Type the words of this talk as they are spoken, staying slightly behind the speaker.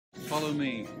follow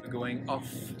me. We're going off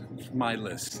my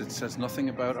list. It says nothing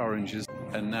about oranges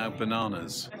and now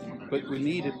bananas. But we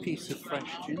need a piece of fresh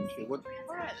ginger. What?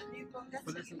 Alright, then you go get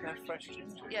But it. isn't that fresh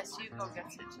ginger? Yes, you go get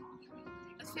it.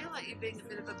 I feel like you're being a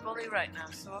bit of a bully right now,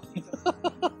 so off you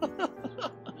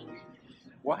go.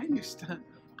 Why are you stand?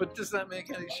 But does that make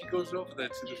any? She goes over there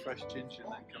to the fresh ginger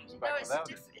and then comes back No, it's without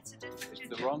a it. it's a different It's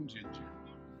ginger. the wrong ginger.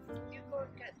 You go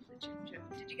and get the ginger.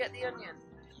 Did you get the onion?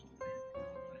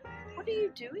 What are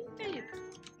you doing, babe?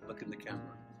 Look in the camera.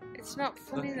 It's not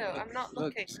funny Look, though. look, I'm not look,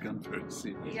 looking. Scunthorpe,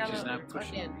 see, The she's yellow now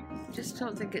pushing onion. me. Just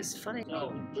don't think it's funny.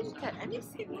 No. Didn't get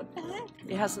anything. What the heck?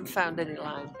 He hasn't found any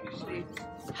lime. He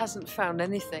hasn't found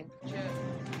anything.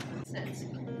 That's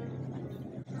it.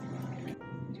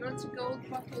 Do you want a gold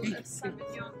bottle of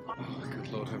Sauvignon? Oh,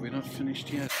 good Lord, have we not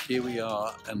finished yet? Here we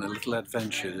are on a little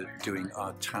adventure doing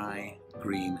our Thai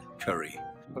green curry.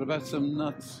 What about some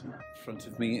nuts? In front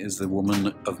of me is the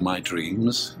woman of my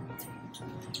dreams.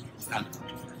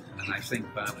 And I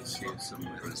think Val is here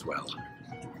somewhere as well.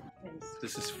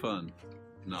 This is fun.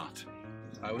 Not.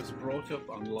 I was brought up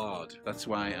on lard. That's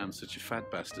why I'm such a fat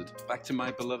bastard. Back to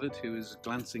my beloved who is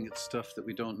glancing at stuff that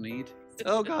we don't need.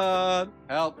 Oh God!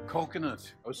 Help!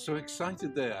 Coconut! I was so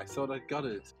excited there. I thought I'd got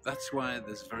it. That's why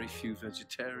there's very few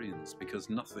vegetarians,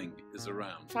 because nothing is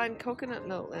around. Find coconut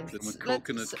milk then. I'm a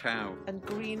coconut cow. And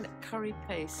green curry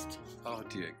paste. Oh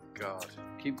dear God.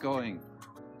 Keep going.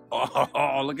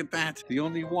 Oh, look at that. The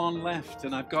only one left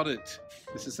and I've got it.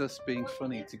 This is us being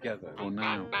funny together for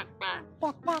now.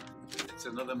 It's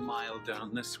another mile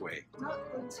down this way. I'm not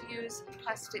going to use a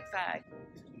plastic bag.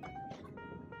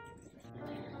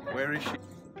 Where is she?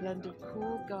 Blend of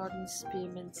cool garden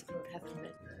spearmint and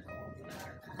peppermint.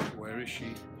 Where is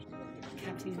she?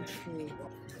 Caffeine free.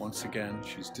 Once again,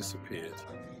 she's disappeared.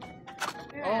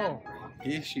 Oh,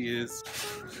 here she is.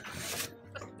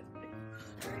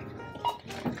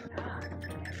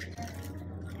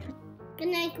 Good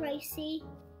night, Gracie.